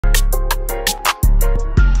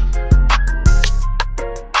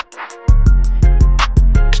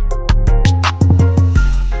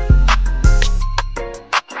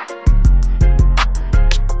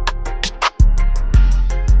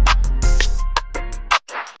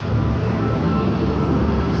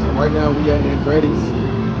Right now we at Andretti's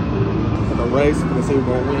for the race. We're gonna see who's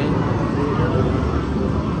gonna win.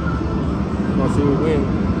 We're gonna see who wins.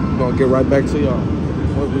 We're gonna get right back to y'all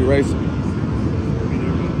once we race.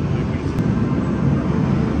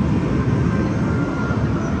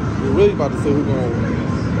 We're really about to see who's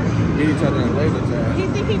gonna get each other in laser tag. You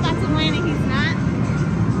think he's about to win and he's not?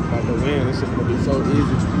 About to win. It's just gonna be so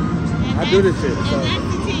easy. I do this shit. So and that's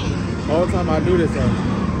the team. all the time I do this, so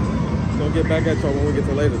gonna get back at y'all when we get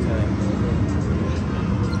to laser tag.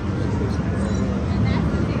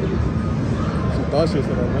 She thought she was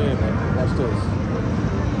gonna win, but watch this.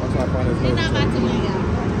 I'm trying to find this He's laser not tag. about to win, y'all.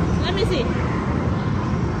 Let me see.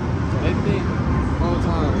 So they think all the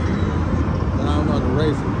time that I don't know how to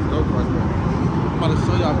race and go cars, but I'm about to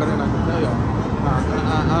show y'all better than I can tell y'all.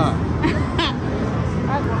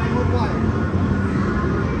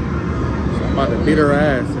 So I'm about to beat her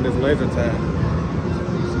ass in this laser tag.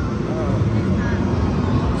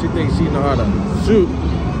 She thinks she know how to shoot.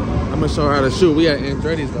 I'm gonna show her how to shoot. We at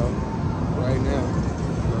Andretti's though, right now.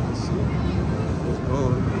 Let's see what's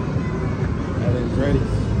going at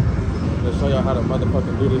Andretti's. I'm gonna show y'all how to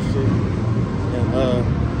motherfucking do this shit. And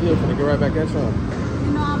yeah, gonna get right back at y'all.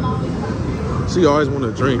 You know I'm always about She always want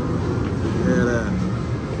to drink. Yeah, that.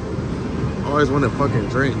 Always want to fucking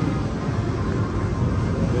drink.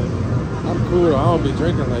 Yeah. I'm cool. I don't be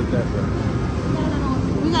drinking like that, but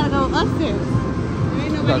we gotta go upstairs. There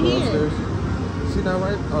ain't we gotta nobody go here. upstairs. She not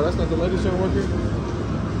right? Oh, that's not the lady show work here?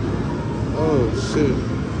 Oh, shit.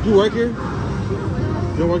 You work here?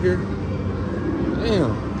 You don't work here?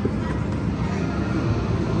 Damn.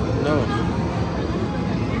 No.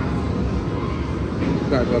 We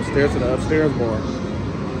gotta go upstairs to the upstairs bar.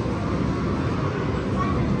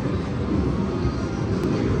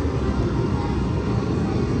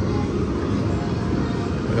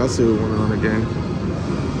 Y'all see who won on the game.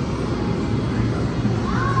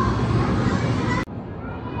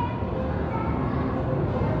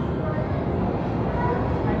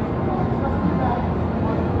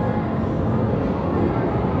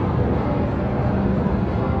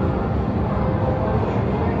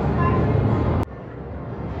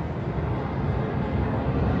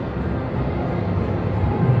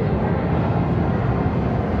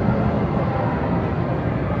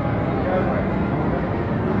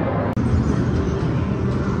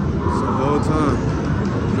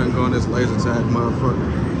 This laser tag motherfucker. You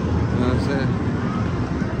know what I'm saying?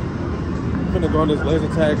 I'm finna go on this laser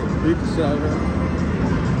tag and beat the shit out of her.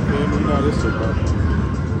 You know how this shit, bro.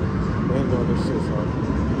 We ain't doing this shit, so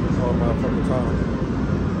all motherfucking time.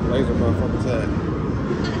 Laser motherfucking tag.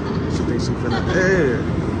 She thinks she finna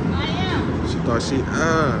I am. She thought she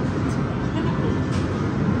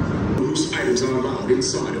Loose items are allowed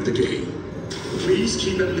inside of the game. Please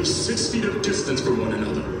keep at least 6 feet of distance from one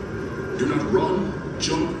another. Do not run,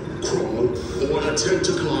 jump, crawl, or attempt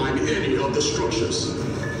to climb any of the structures.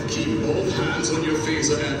 Keep both hands on your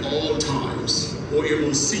phaser at all times, or it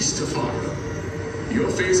will cease to fire. Your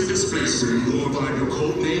phaser displays will provide your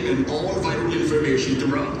code name and all vital information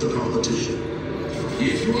throughout the competition.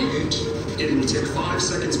 If you are hit, it will take 5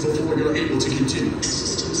 seconds before you're able to continue.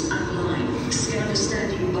 Systems online. Scanner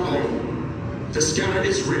standing by. The scanner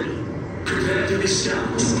is ready. Prepare to be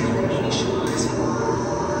scanned. Scanner initialized.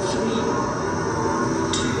 3,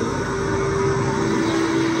 2.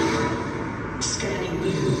 Scanning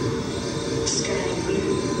blue. Scanning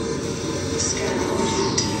blue. Scan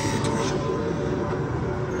complete.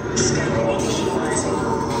 Scanner initializing.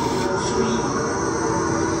 3,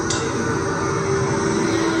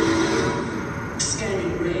 2.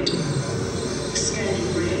 Scanning red. Scanning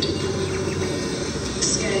red.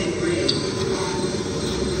 Scanning red.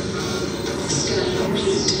 Scan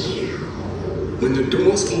complete. When the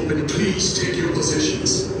doors open, please take your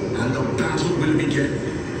positions, and the battle will begin.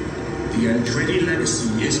 The Andretti legacy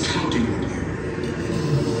is counting on you.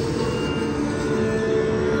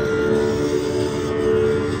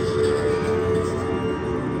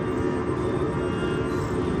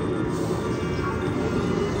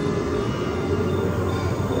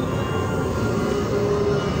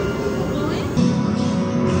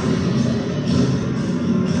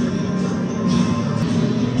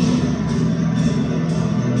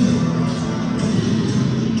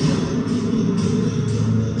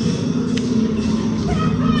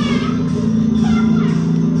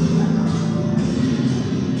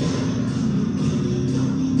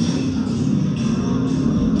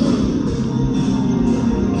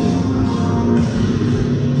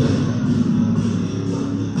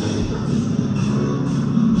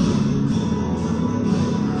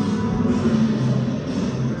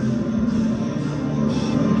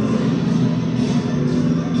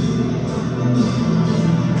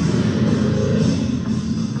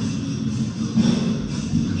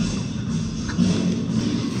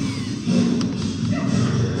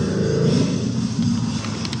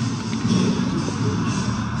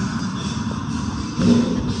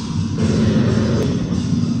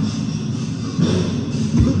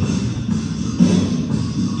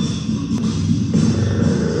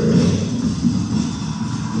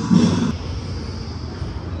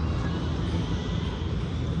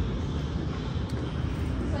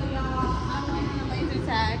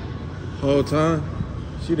 Whole time,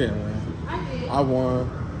 she didn't win. I did. I won.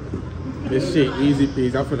 This shit easy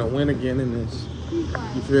peasy. I'm finna win again in this.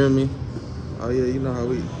 You feel me? Oh yeah, you know how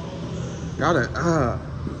we gotta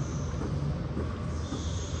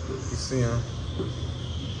You see him?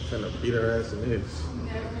 Finna beat her ass in this.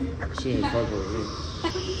 She ain't fucking with me.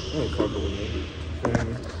 She ain't fucking with me. Feel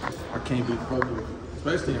me? I can't be fucking with,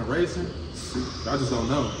 especially in racing. I just don't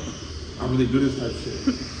know. I really do this type of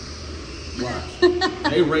shit. Watch.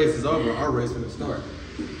 They race is over, our race finna start.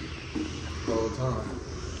 Whole time.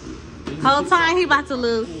 Whole time he about to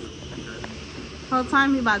lose. Whole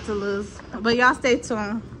time he about to lose. But y'all stay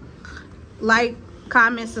tuned. Like,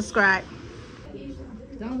 comment, subscribe.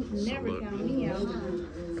 Don't never count me out.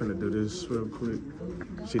 Finna do this real quick.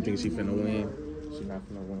 She thinks she finna win. She not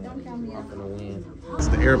finna win. Don't count me out. I'm finna win. It's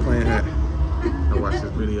the airplane hat. I watched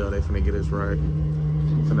this video. They finna get us right.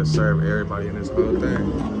 Finna serve everybody in this whole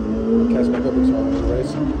thing. Catch back up with y'all in the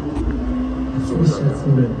race. So what's up?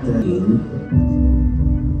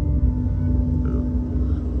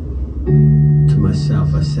 To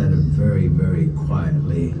myself, I said it very, very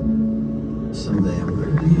quietly. Someday I'm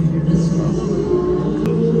going to be here.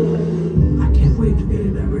 I can't wait to get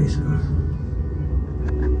in that race car.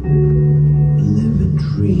 Live and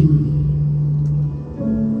dream.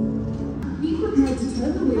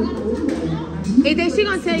 Hey, then she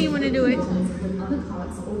gonna tell you when to do it.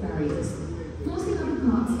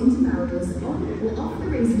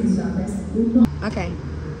 Okay.